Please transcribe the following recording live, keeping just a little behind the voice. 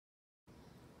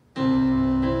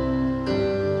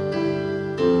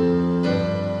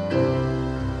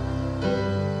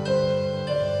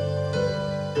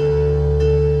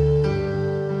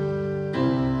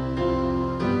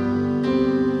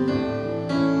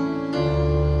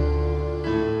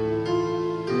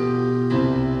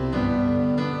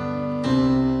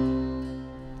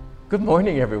Good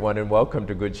morning, everyone, and welcome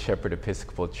to Good Shepherd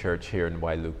Episcopal Church here in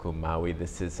Wailuku, Maui.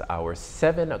 This is our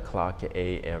 7 o'clock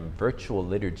a.m. virtual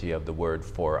liturgy of the Word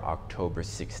for October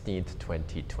 16th,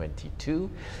 2022.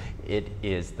 It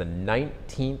is the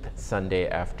 19th Sunday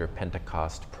after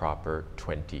Pentecost proper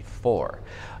 24.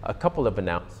 A couple of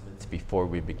announcements before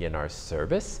we begin our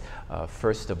service.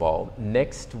 First of all,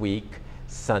 next week,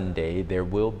 Sunday, there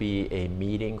will be a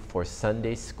meeting for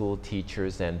Sunday school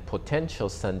teachers and potential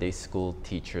Sunday school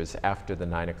teachers after the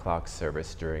 9 o'clock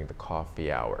service during the coffee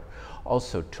hour.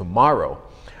 Also tomorrow,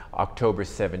 October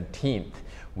 17th,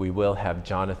 we will have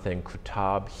Jonathan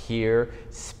Kutab here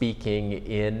speaking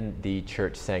in the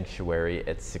church sanctuary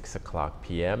at 6 o'clock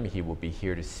p.m. He will be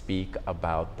here to speak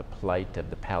about the plight of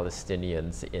the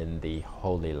Palestinians in the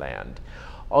Holy Land.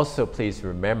 Also, please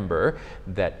remember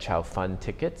that Chow Fund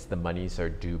tickets, the monies are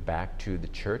due back to the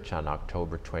church on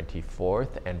October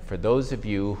 24th. And for those of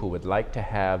you who would like to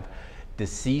have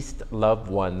deceased loved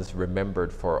ones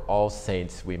remembered for All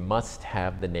Saints, we must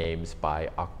have the names by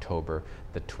October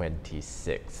the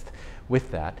 26th. With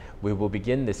that, we will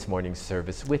begin this morning's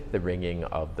service with the ringing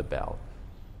of the bell.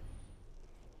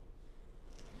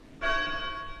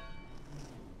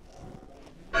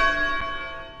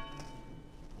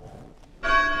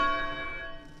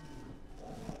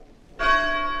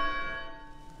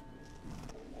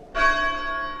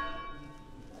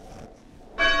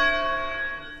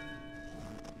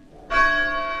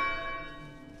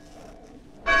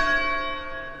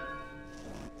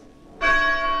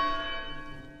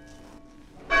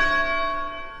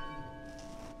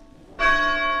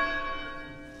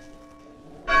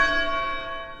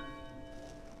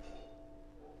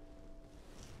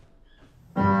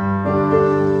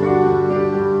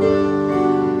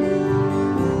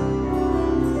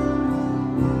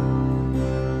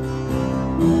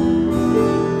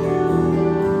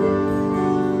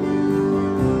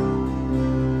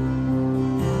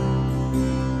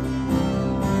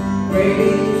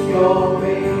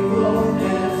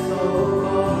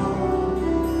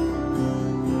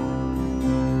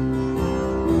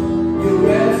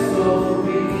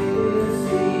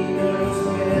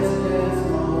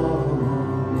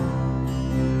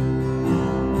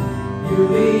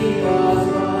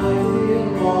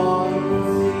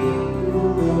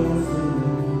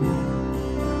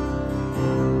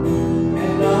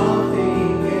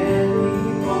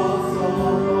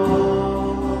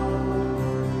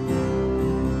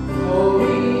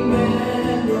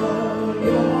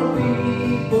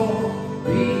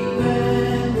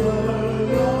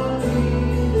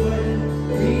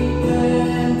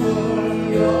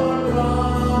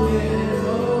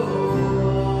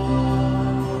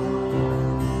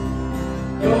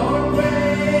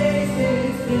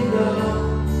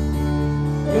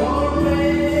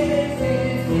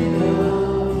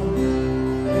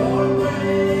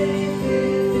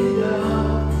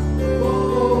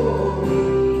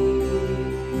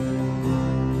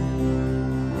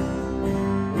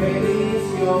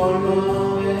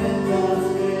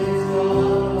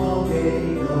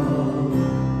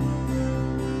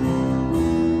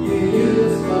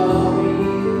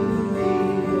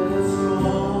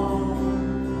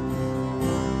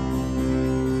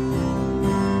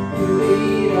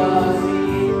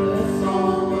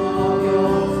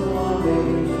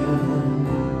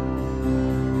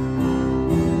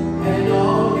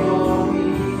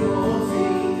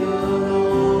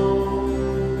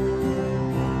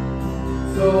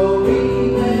 So we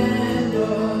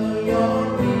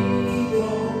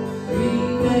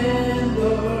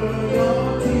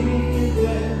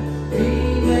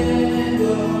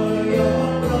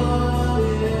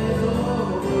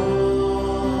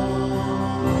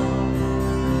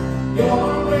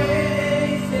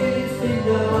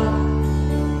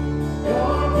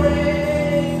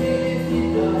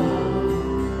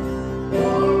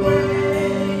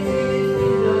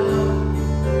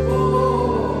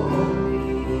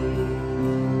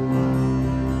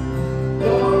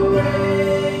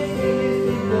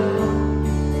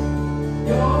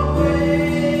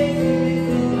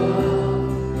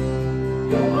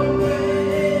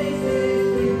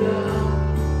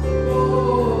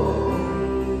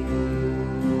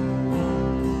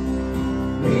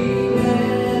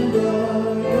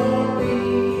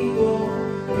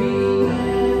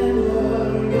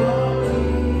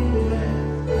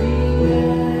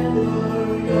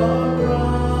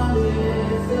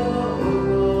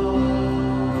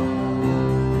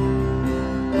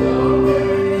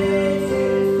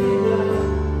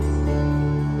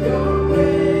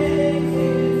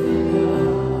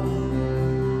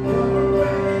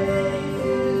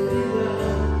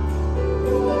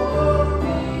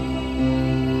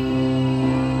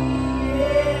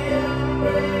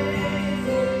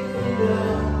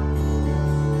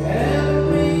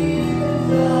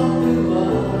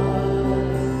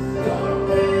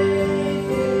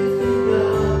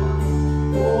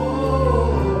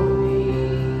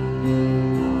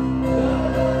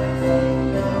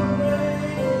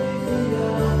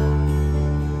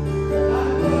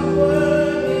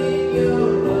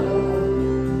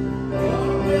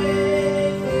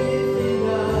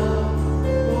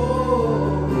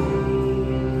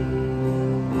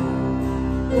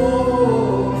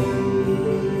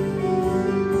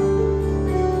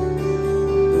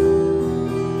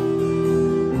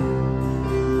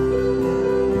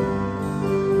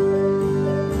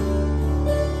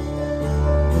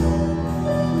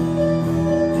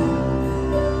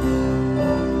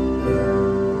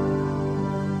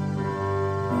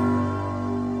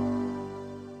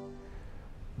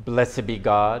Blessed be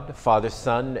God, Father,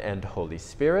 Son, and Holy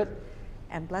Spirit.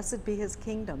 And blessed be his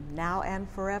kingdom, now and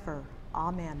forever.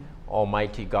 Amen.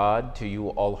 Almighty God, to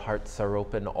you all hearts are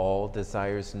open, all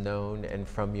desires known, and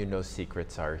from you no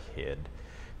secrets are hid.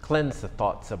 Cleanse the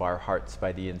thoughts of our hearts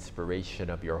by the inspiration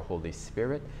of your Holy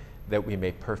Spirit, that we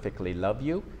may perfectly love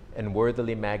you and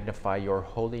worthily magnify your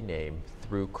holy name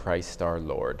through Christ our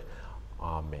Lord.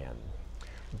 Amen.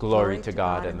 Glory to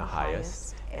God in the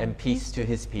highest, and peace to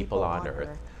his people on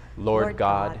earth. Lord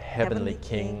God, heavenly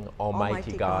King,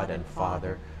 almighty God and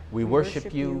Father, we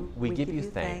worship you, we give you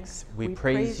thanks, we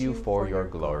praise you for your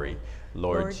glory.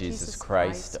 Lord Jesus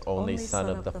Christ, only Son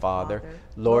of the Father,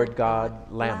 Lord God,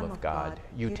 Lamb of God,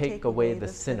 you take away the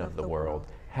sin of the world.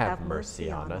 Have mercy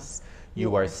on us.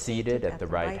 You are seated at the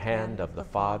right hand of the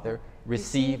Father.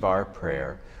 Receive our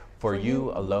prayer. For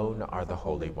you alone are the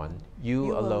Holy One.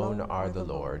 You alone are the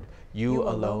Lord. You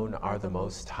alone are the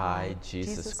Most High,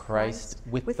 Jesus Christ,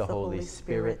 with the Holy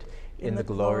Spirit, in the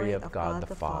glory of God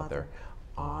the Father.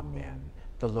 Amen.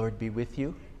 The Lord be with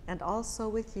you. And also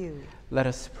with you. Let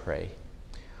us pray.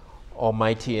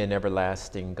 Almighty and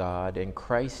everlasting God, in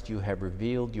Christ you have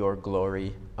revealed your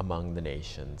glory among the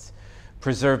nations.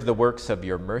 Preserve the works of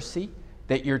your mercy,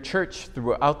 that your church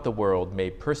throughout the world may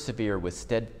persevere with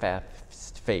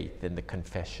steadfast faith in the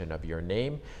confession of your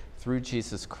name, through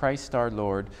Jesus Christ our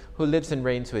Lord, who lives and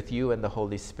reigns with you and the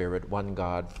Holy Spirit, one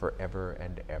God, forever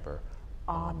and ever.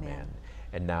 Amen.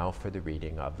 And now for the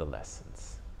reading of the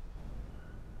lessons.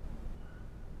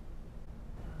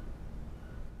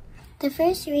 The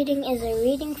first reading is a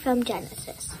reading from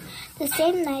Genesis. The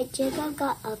same night Jacob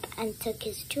got up and took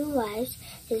his 2 wives,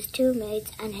 his 2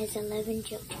 maids, and his 11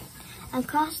 children, and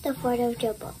crossed the ford of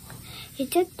Jabbok. He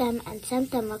took them and sent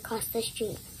them across the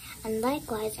stream, and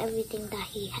likewise everything that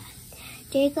he had.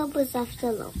 Jacob was left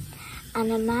alone,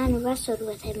 and a man wrestled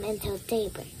with him until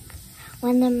daybreak.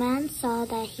 When the man saw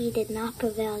that he did not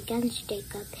prevail against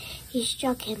Jacob, he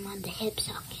struck him on the hip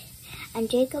socket, and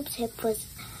Jacob's hip was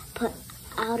put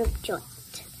out of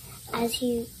joint as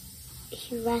he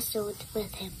wrestled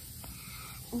with him.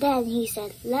 Then he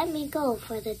said, "Let me go,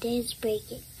 for the day is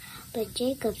breaking." But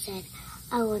Jacob said,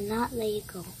 "I will not let you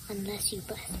go unless you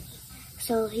bless me."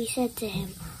 So he said to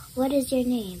him, "What is your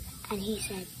name?" And he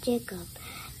said, "Jacob."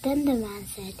 Then the man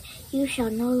said, "You shall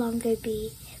no longer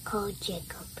be called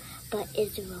Jacob, but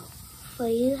Israel, for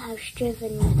you have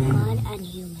striven with God and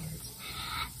humans,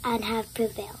 and have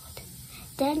prevailed."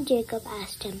 Then Jacob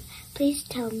asked him, "Please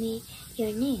tell me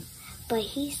your name." But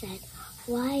he said,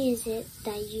 "Why is it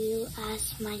that you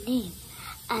ask my name?"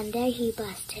 And there he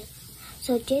blessed him.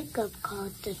 So Jacob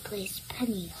called the place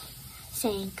Peniel,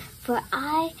 saying, "For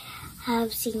I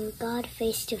have seen God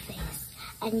face to face,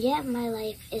 and yet my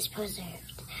life is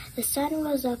preserved." The sun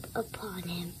rose up upon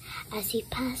him as he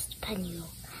passed Peniel,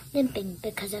 limping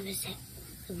because of his hip.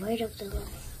 The word of the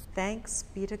Lord. Thanks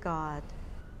be to God.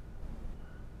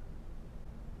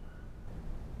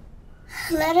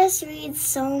 Let us read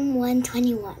Psalm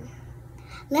 121.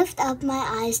 Lift up my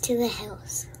eyes to the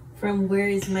hills. From where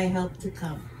is my help to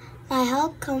come? My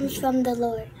help comes from the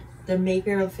Lord, the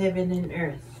maker of heaven and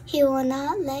earth. He will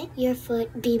not let your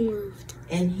foot be moved.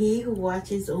 And he who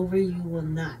watches over you will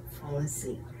not fall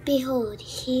asleep. Behold,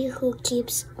 he who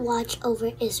keeps watch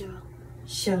over Israel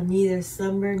shall neither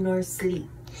slumber nor sleep.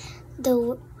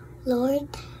 The Lord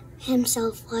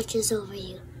himself watches over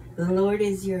you. The Lord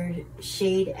is your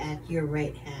shade at your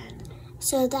right hand,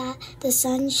 so that the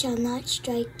sun shall not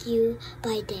strike you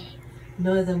by day,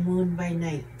 nor the moon by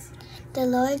night. The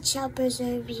Lord shall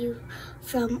preserve you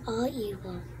from all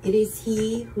evil. It is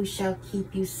he who shall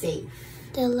keep you safe.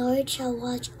 The Lord shall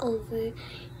watch over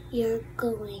your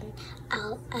going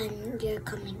out and your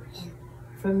coming in,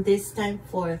 from this time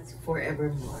forth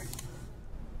forevermore.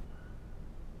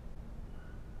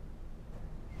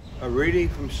 A reading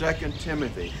from 2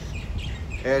 Timothy.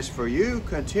 As for you,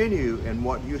 continue in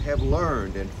what you have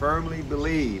learned and firmly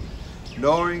believe,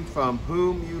 knowing from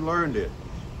whom you learned it,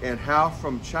 and how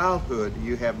from childhood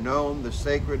you have known the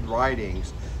sacred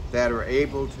writings that are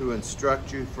able to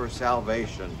instruct you for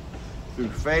salvation. Through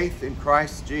faith in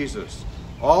Christ Jesus,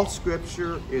 all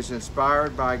Scripture is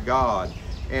inspired by God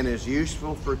and is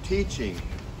useful for teaching,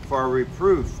 for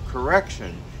reproof,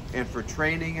 correction, and for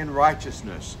training in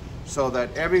righteousness, so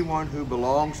that everyone who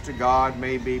belongs to God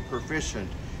may be proficient,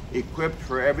 equipped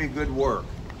for every good work.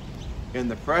 In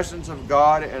the presence of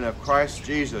God and of Christ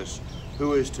Jesus,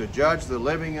 who is to judge the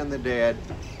living and the dead,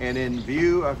 and in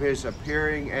view of his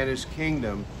appearing and his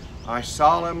kingdom, I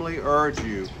solemnly urge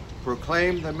you,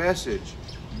 proclaim the message,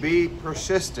 be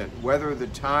persistent, whether the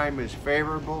time is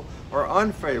favorable or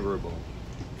unfavorable.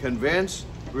 Convince,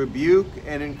 rebuke,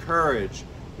 and encourage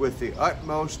with the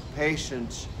utmost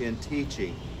patience in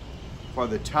teaching. For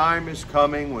the time is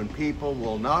coming when people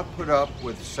will not put up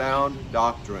with sound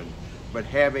doctrine, but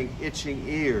having itching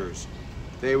ears,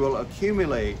 they will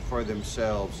accumulate for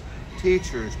themselves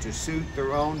teachers to suit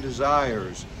their own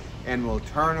desires, and will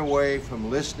turn away from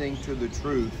listening to the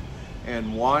truth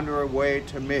and wander away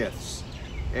to myths.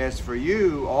 As for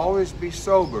you, always be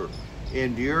sober,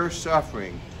 endure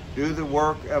suffering, do the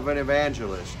work of an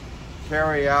evangelist,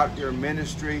 carry out your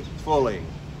ministry fully.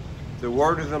 The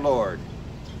word of the Lord.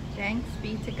 Thanks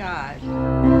be to God.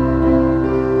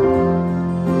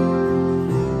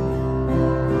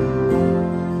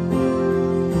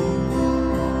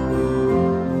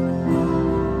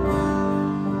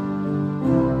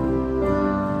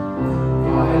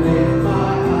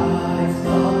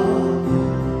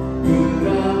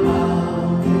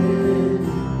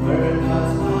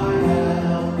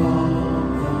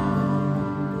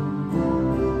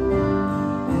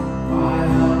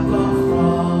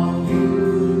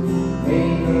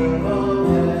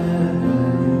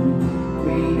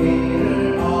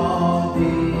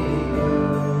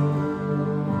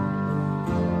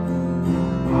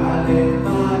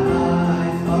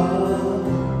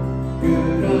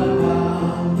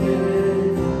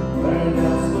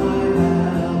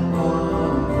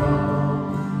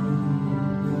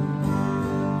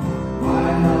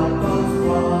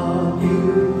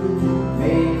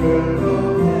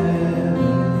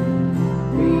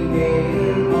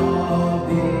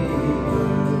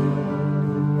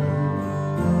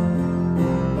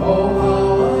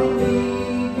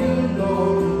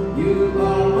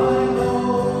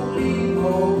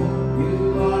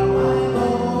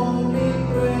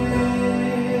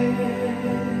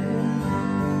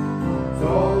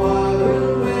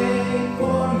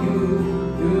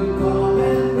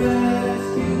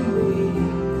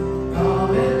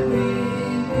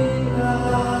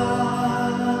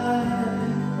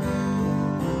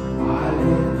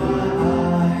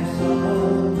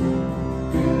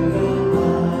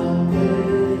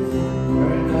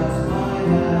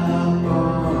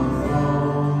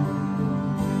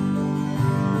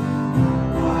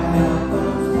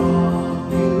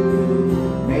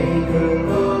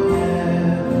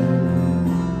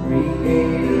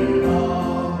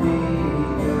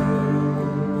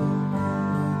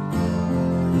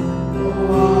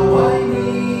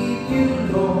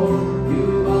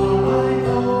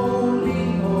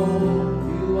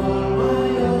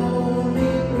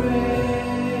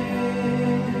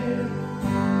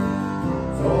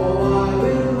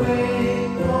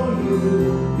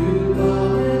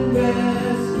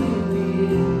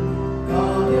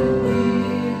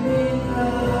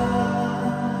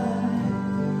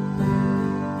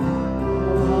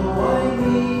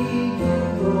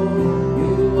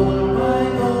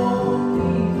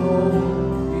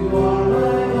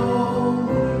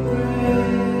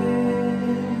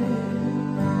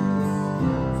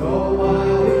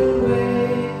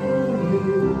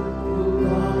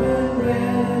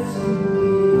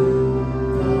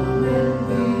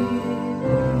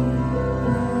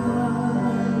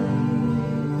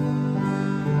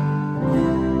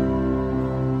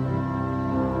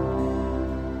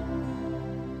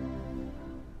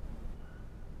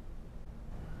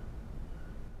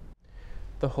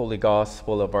 The Holy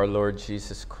Gospel of our Lord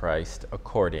Jesus Christ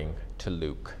according to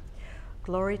Luke.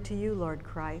 Glory to you, Lord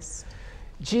Christ.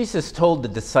 Jesus told the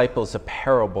disciples a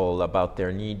parable about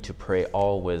their need to pray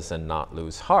always and not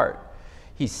lose heart.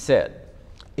 He said,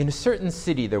 "In a certain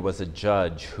city there was a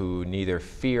judge who neither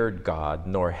feared God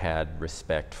nor had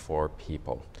respect for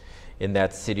people. In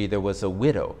that city there was a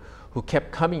widow who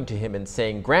kept coming to him and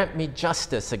saying, 'Grant me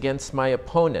justice against my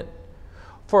opponent.'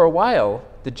 For a while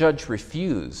the judge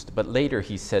refused, but later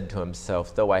he said to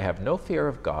himself, 'Though I have no fear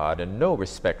of God and no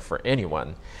respect for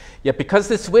anyone, yet because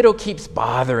this widow keeps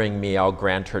bothering me, I'll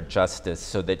grant her justice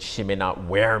so that she may not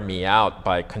wear me out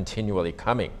by continually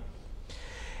coming.'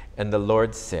 And the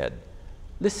Lord said,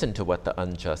 'Listen to what the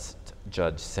unjust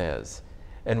judge says.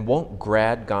 And won't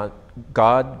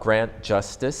God grant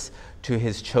justice to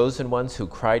his chosen ones who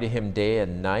cry to him day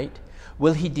and night?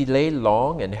 Will he delay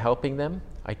long in helping them?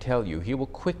 I tell you, he will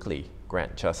quickly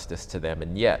grant justice to them.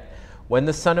 And yet, when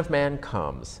the Son of Man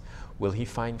comes, will he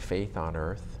find faith on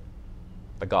earth?'"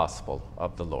 The Gospel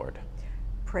of the Lord.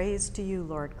 Praise to you,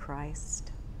 Lord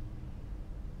Christ.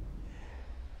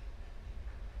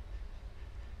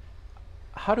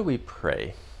 How do we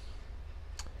pray?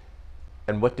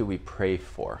 And what do we pray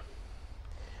for?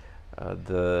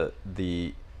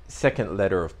 The second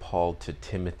letter of Paul to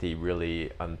Timothy really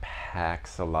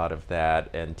unpacks a lot of that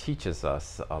and teaches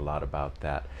us a lot about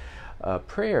that.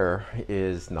 Prayer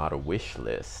is not a wish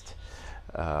list.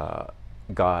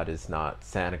 God is not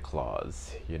Santa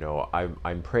Claus. You know,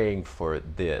 I'm praying for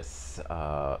this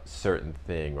certain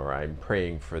thing, or I'm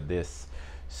praying for this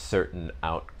certain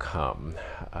outcome.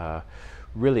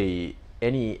 Really,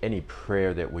 any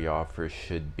prayer that we offer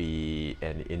should be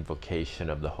an invocation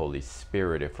of the Holy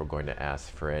Spirit if we're going to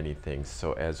ask for anything.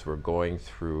 So as we're going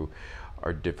through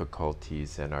our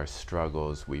difficulties and our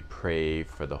struggles, we pray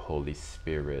for the Holy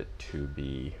Spirit to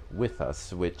be with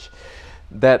us, which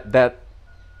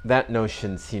that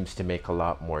notion seems to make a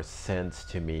lot more sense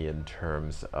to me in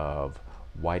terms of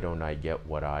why don't I get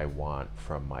what I want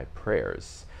from my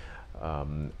prayers?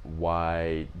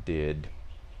 Why did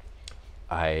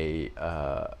I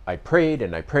prayed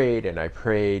and I prayed and I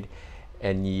prayed,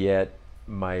 and yet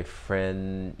my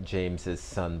friend James's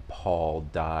son Paul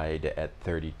died at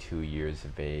 32 years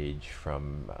of age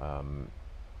from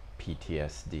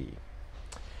PTSD.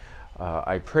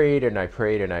 I prayed and I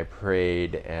prayed and I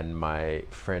prayed, and my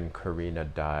friend Karina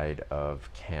died of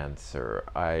cancer.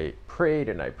 I prayed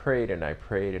and I prayed and I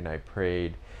prayed and I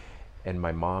prayed, and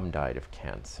my mom died of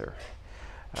cancer.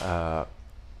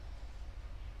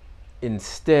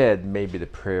 Instead, maybe the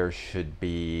prayer should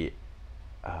be,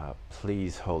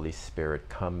 please, Holy Spirit,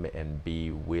 come and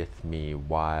be with me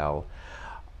while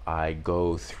I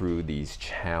go through these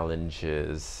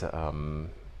challenges,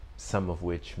 some of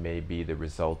which may be the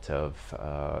result of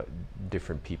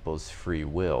different people's free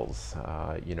wills.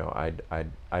 You know, I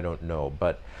don't know.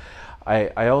 But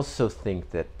I also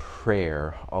think that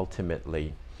prayer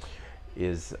ultimately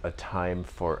is a time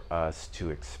for us to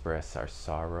express our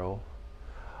sorrow,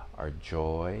 our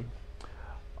joy,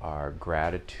 our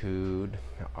gratitude,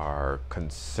 our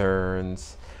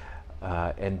concerns,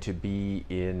 and to be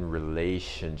in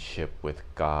relationship with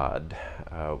God,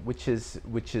 which is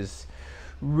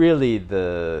really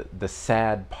the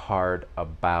sad part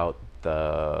about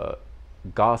the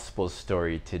gospel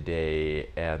story today,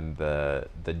 and the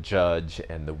judge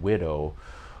and the widow,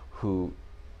 who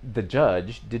the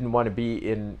judge didn't want to be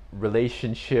in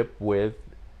relationship with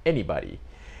anybody,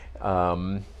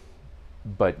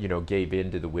 but you know, gave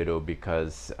in to the widow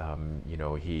because you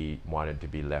know, he wanted to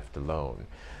be left alone.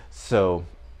 So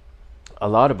a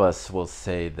lot of us will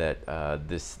say that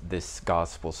this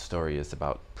gospel story is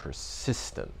about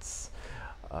persistence,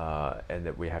 and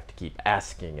that we have to keep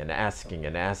asking and asking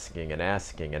and asking and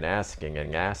asking and asking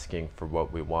and asking for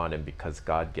what we want. And because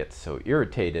God gets so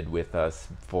irritated with us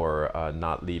for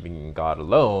not leaving God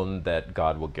alone, that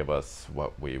God will give us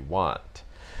what we want.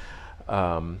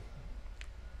 I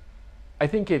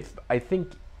think if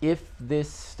this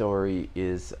story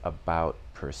is about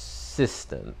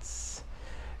persistence,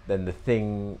 then the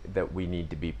thing that we need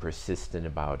to be persistent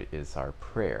about is our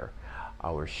prayer,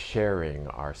 our sharing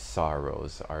our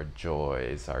sorrows, our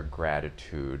joys, our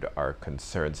gratitude, our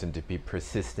concerns, and to be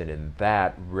persistent in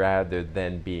that rather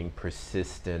than being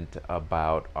persistent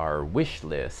about our wish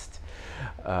list,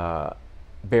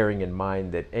 bearing in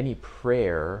mind that any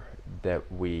prayer that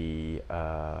we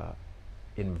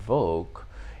invoke,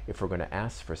 if we're going to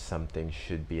ask for something,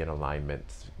 should be in alignment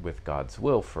with God's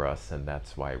will for us, and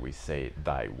that's why we say,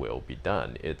 thy will be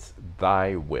done. It's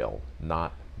thy will,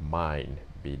 not mine,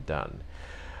 be done.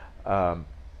 A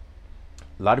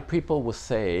lot of people will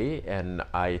say, and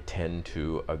I tend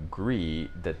to agree,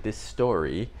 that this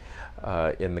story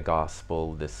in the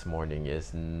gospel this morning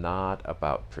is not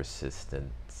about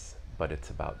persistence, but it's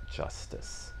about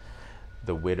justice.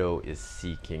 The widow is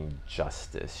seeking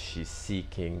justice. She's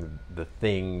seeking the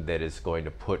thing that is going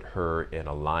to put her in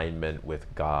alignment with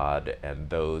God, and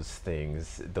those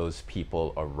things, those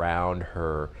people around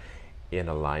her, in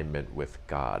alignment with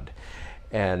God.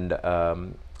 And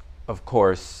of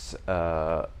course,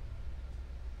 if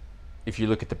you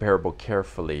look at the parable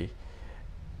carefully,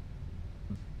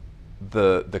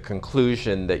 the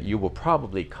conclusion that you will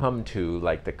probably come to,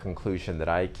 like the conclusion that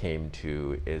I came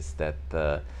to, is that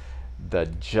the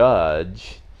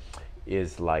judge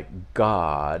is like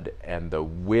God and the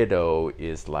widow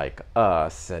is like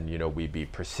us, and you know, we be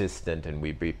persistent and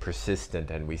we be persistent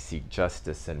and we seek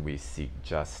justice and we seek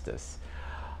justice.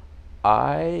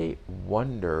 I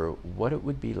wonder what it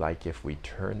would be like if we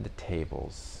turned the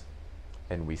tables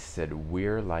and we said,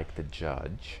 we're like the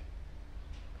judge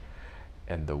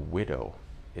and the widow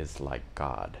is like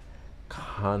God,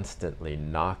 constantly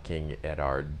knocking at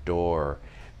our door,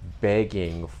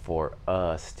 begging for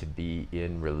us to be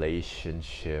in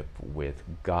relationship with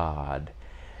God.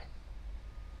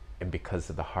 And because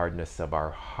of the hardness of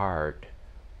our heart,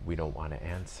 we don't want to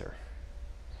answer.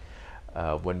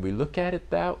 When we look at it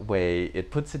that way,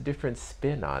 it puts a different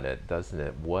spin on it, doesn't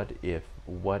it? What if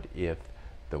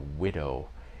the widow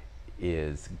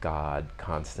is God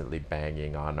constantly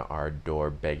banging on our door,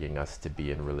 begging us to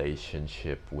be in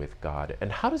relationship with God.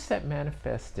 And how does that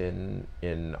manifest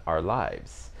in our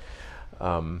lives?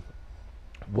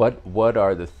 What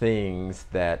are the things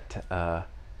that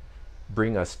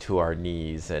bring us to our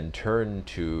knees and turn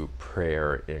to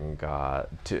prayer in God,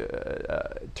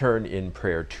 turn in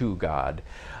prayer to God?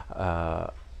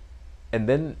 And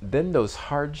then those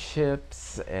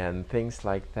hardships and things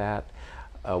like that,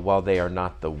 while they are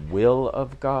not the will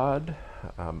of God,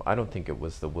 I don't think it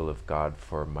was the will of God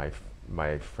for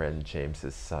my friend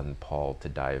James's son Paul to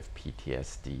die of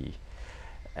PTSD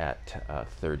at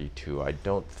 32. I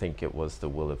don't think it was the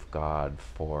will of God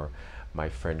for my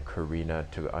friend Karina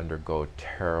to undergo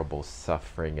terrible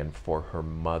suffering and for her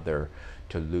mother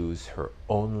to lose her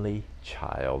only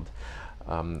child.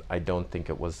 I don't think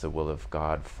it was the will of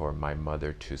God for my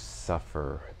mother to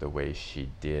suffer the way she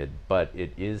did, but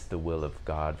it is the will of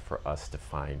God for us to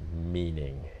find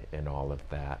meaning in all of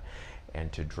that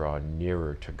and to draw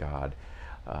nearer to God,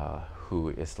 who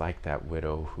is like that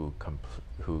widow who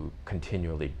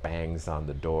continually bangs on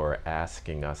the door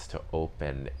asking us to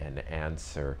open and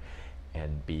answer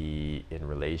and be in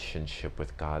relationship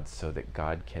with God so that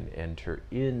God can enter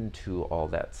into all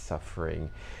that suffering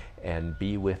and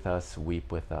be with us,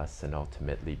 weep with us, and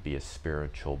ultimately be a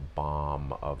spiritual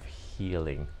balm of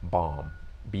healing, balm,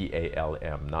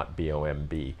 B-A-L-M, not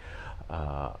B-O-M-B,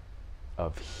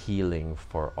 of healing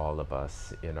for all of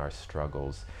us in our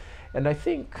struggles. And I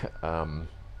think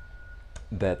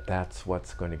that that's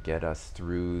what's going to get us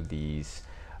through these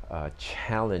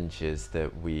challenges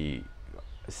that we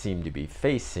seem to be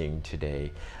facing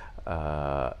today,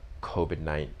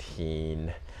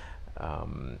 COVID-19,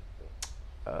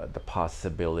 the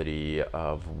possibility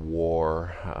of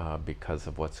war because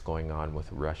of what's going on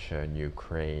with Russia and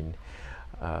Ukraine.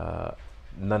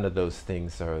 None of those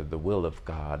things are the will of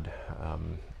God,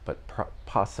 but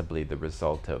possibly the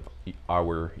result of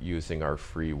our using our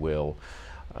free will.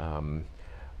 But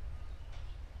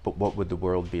what would the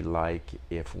world be like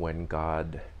if when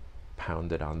God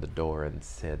pounded on the door and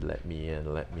said, let me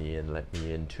in, let me in, let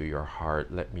me into your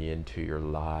heart, let me into your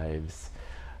lives?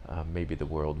 Maybe the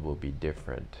world will be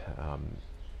different.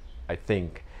 I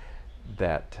think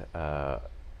that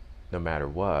no matter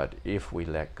what, if we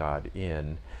let God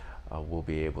in, we'll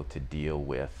be able to deal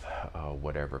with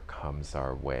whatever comes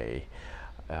our way,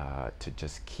 to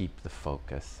just keep the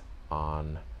focus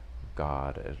on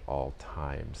God at all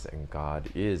times. And God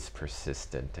is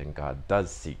persistent and God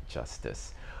does seek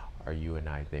justice. Are you and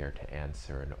I there to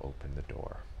answer and open the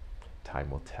door?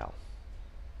 Time will tell.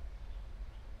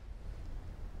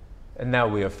 And now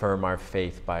we affirm our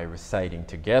faith by reciting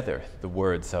together the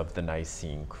words of the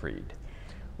Nicene Creed.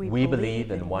 We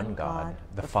believe in one God,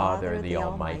 the Father, the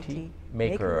Almighty,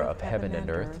 maker of heaven and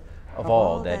earth, of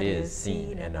all that is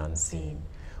seen and unseen.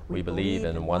 We believe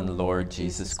in one Lord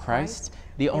Jesus Christ,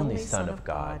 the only Son of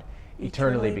God,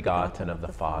 eternally begotten of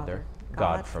the Father,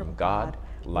 God from God,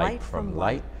 light from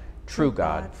light, true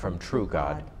God from true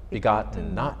God,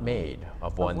 begotten, not made,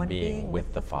 of one being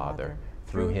with the Father.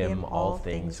 Through him all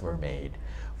things were made.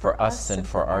 For us and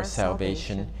for our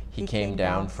salvation he came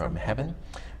down from heaven.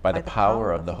 By the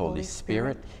power of the Holy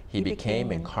Spirit he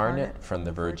became incarnate from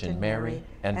the Virgin Mary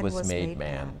and was made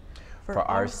man. For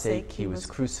our sake he was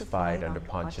crucified under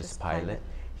Pontius Pilate.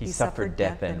 He suffered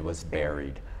death and was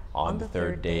buried. On the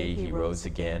third day he rose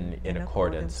again in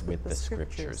accordance with the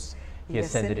Scriptures. He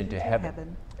ascended into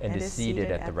heaven and is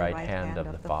seated at the right hand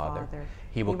of the Father.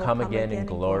 He will come again in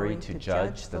glory to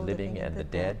judge the living and the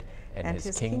dead, and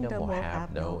his kingdom will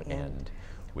have no end.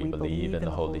 We believe in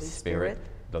the Holy Spirit,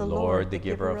 the Lord, the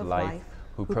giver of life,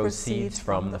 who proceeds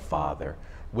from the Father.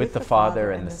 With the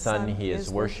Father and the Son he is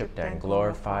worshipped and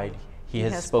glorified. He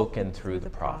has spoken through the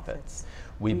prophets.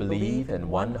 We believe in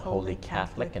one holy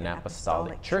Catholic and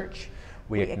Apostolic Church.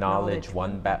 We acknowledge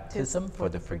one baptism for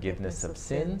the forgiveness of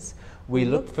sins. We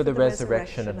look for the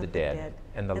resurrection of the dead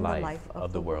and the life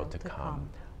of the world to come.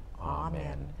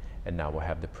 Amen. And now we'll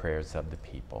have the prayers of the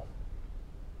people.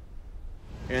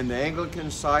 In the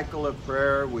Anglican cycle of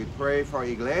prayer, we pray for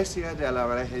Iglesia de la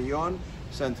Región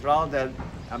Central de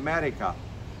América.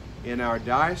 In our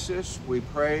diocese, we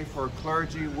pray for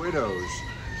clergy widows,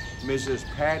 Mrs.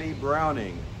 Patty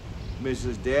Browning,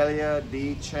 Mrs. Delia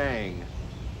D. Chang,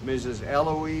 Mrs.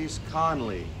 Eloise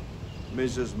Conley,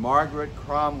 Mrs. Margaret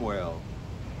Cromwell,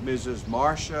 Mrs.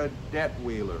 Marcia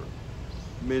Detweiler,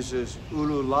 Mrs.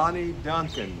 Ululani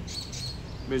Duncan,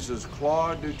 Mrs.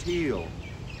 Claude Dutiel,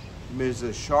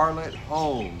 Mrs. Charlotte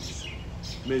Holmes,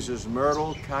 Mrs.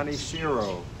 Myrtle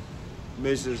Kanishiro,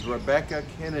 Mrs. Rebecca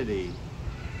Kennedy,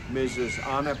 Mrs.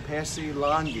 Anna Pessi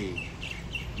Langi,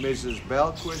 Mrs.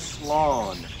 Belquist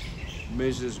Lawn,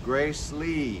 Mrs. Grace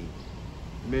Lee,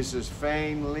 Mrs.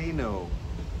 Fane Lino,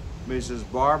 Mrs.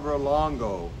 Barbara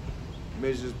Longo,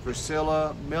 Mrs.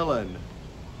 Priscilla Millen,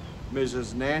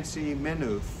 Mrs. Nancy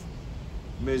Minuth,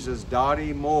 Mrs.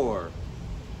 Dottie Moore,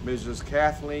 Mrs.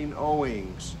 Kathleen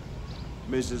Owings,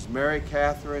 Mrs. Mary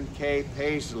Catherine K.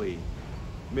 Paisley,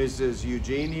 Mrs.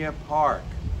 Eugenia Park,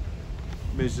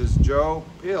 Mrs. Joe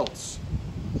Piltz,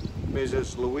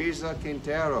 Mrs. Louisa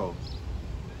Quintero,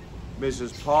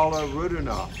 Mrs. Paula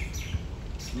Rudunoff,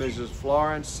 Mrs.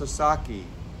 Florence Sasaki,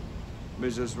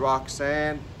 Mrs.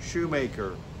 Roxanne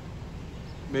Shoemaker,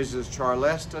 Mrs.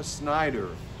 Charlesta Snyder,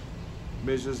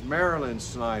 Mrs. Marilyn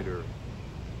Snyder,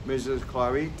 Mrs.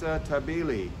 Clarita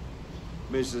Tabili,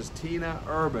 Mrs. Tina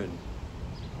Urban,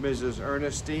 Mrs.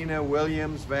 Ernestina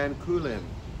Williams Van Kulen.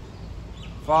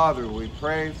 Father, we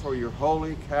pray for your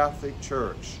holy Catholic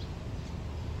Church,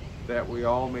 that we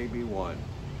all may be one.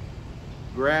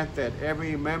 Grant that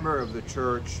every member of the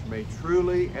church may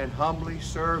truly and humbly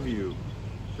serve you,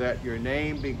 that your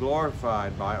name be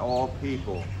glorified by all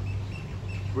people.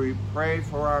 We pray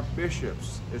for our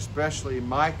bishops, especially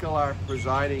Michael, our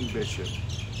presiding bishop,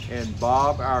 and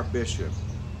Bob, our bishop,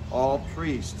 all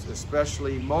priests,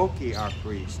 especially Moki, our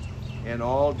priest, and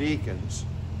all deacons,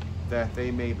 that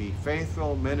they may be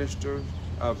faithful ministers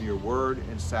of your word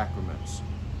and sacraments.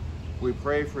 We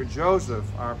pray for Joseph,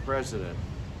 our president,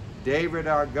 David,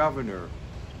 our governor,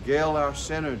 Gil, our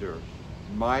senator,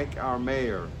 Mike, our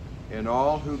mayor, and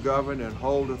all who govern and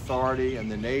hold authority in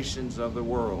the nations of the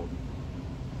world,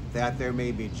 that there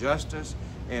may be justice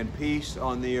and peace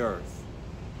on the earth.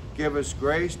 Give us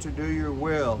grace to do your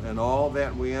will in all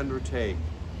that we undertake,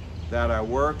 that our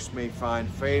works may find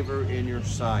favor in your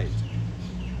sight.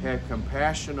 Have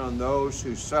compassion on those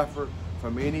who suffer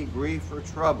from any grief or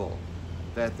trouble,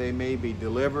 that they may be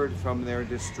delivered from their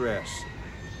distress.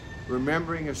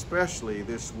 Remembering especially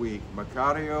this week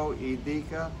Macario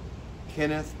Idika,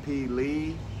 Kenneth P.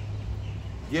 Lee,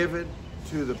 give it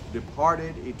to the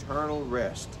departed eternal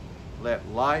rest. Let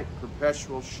light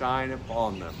perpetual shine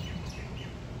upon them.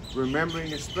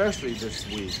 Remembering especially this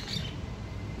week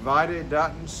Vida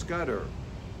Dutton Scudder,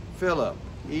 Philip,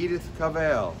 Edith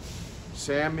Cavell,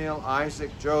 Samuel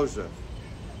Isaac Joseph,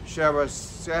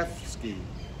 Sharasevsky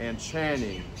and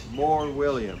Channing Moore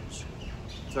Williams,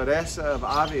 Teresa of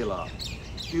Avila,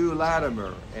 Hugh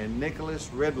Latimer and Nicholas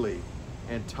Ridley,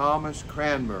 and Thomas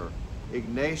Cranmer,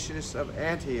 Ignatius of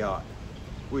Antioch.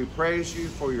 We praise you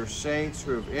for your saints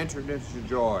who have entered into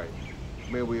joy.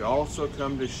 May we also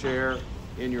come to share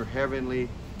in your heavenly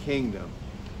kingdom.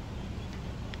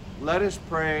 Let us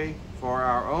pray for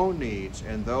our own needs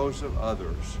and those of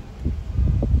others.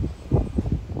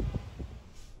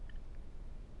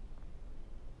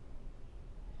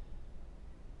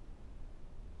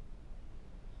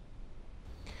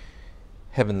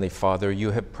 Heavenly Father,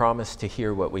 you have promised to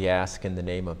hear what we ask in the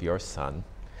name of your Son.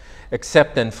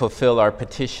 Accept and fulfill our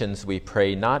petitions, we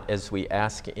pray, not as we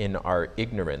ask in our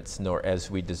ignorance, nor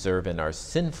as we deserve in our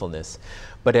sinfulness,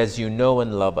 but as you know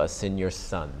and love us in your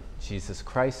Son, Jesus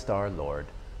Christ our Lord.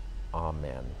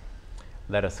 Amen.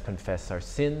 Let us confess our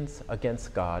sins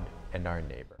against God and our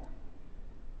neighbor.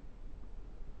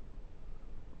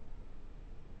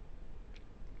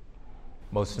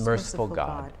 Most merciful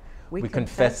God, we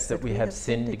confess that we have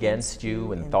sinned against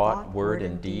you in thought, word,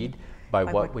 and deed, by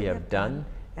what we have done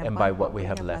and by what we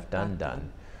have left undone.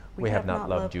 We have not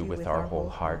loved you with our whole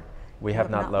heart. We have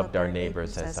not loved our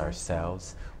neighbors as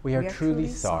ourselves. We are truly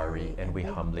sorry, and we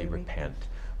humbly repent.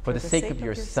 For the sake of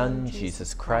your Son,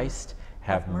 Jesus Christ,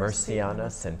 have mercy on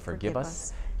us and forgive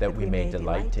us, that we may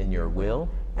delight in your will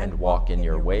and walk in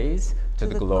your ways, to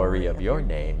the glory of your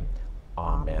name.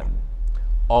 Amen.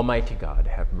 Almighty God,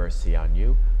 have mercy on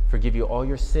you, forgive you all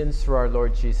your sins through our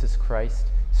Lord Jesus Christ,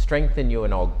 strengthen you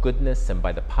in all goodness, and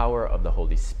by the power of the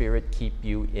Holy Spirit keep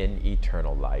you in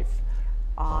eternal life.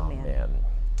 Amen. Amen.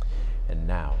 And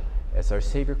now, as our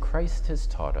Savior Christ has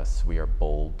taught us, we are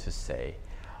bold to say,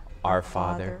 Our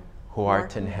Father, who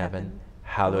art in heaven,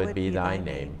 hallowed be thy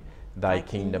name. Thy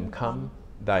kingdom come,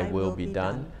 thy will be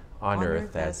done, on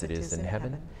earth as it is in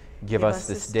heaven. Give us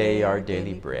this day our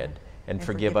daily bread, and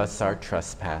forgive us our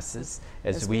trespasses,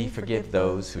 as we forgive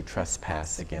those who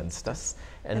trespass against us.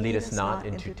 And lead us not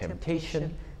into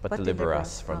temptation, but deliver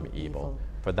us from evil.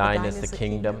 For thine is the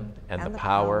kingdom, and the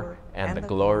power, and the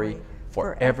glory,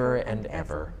 forever and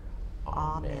ever.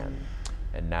 Amen.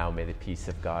 And now may the peace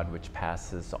of God, which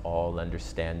passes all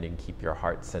understanding, keep your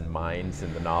hearts and minds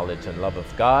in the knowledge and love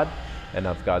of God, and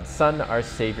of God's Son, our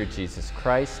Savior, Jesus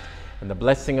Christ. And the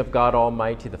blessing of God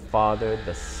Almighty, the Father,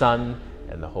 the Son,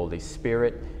 and the Holy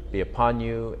Spirit be upon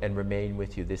you and remain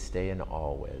with you this day and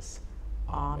always.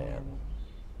 Amen.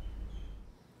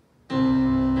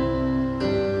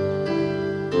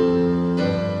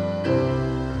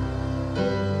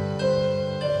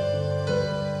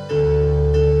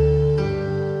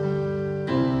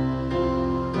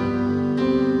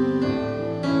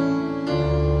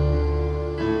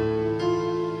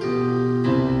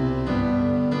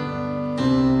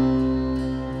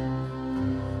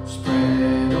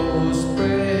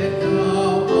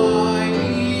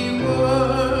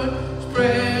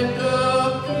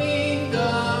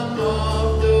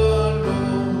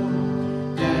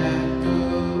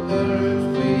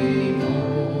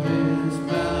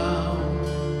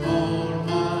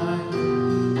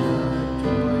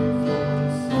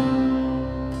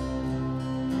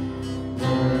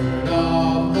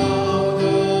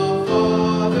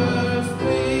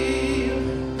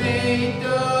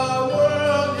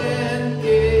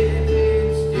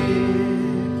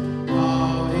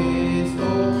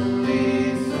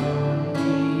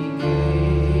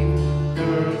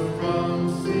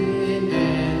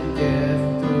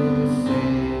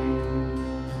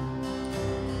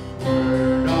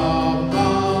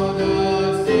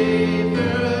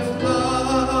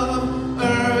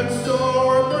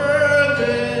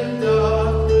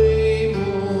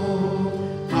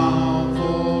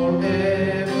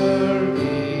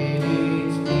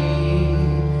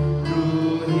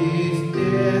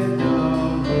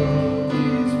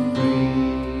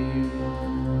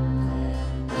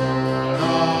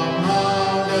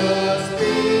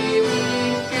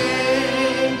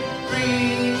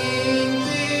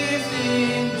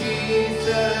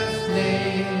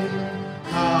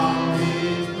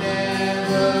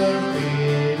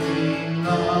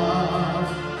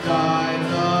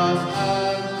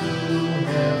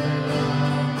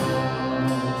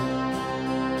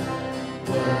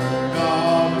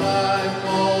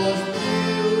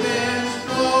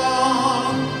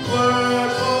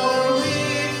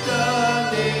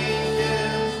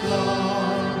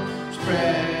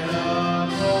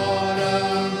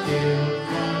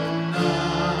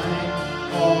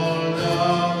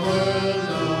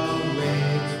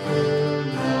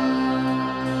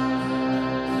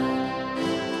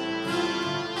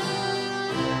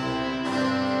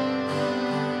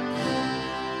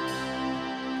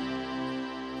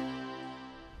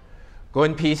 Go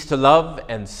in peace to love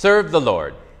and serve the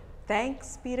Lord.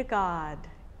 Thanks be to God.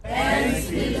 Thanks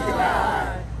be to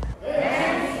God.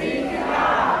 Thanks be to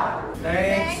God.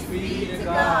 Thanks be to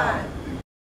God.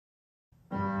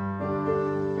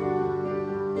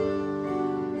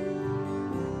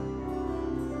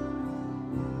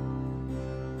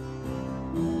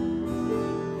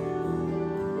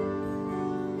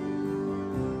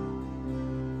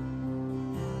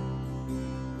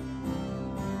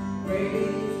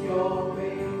 Praise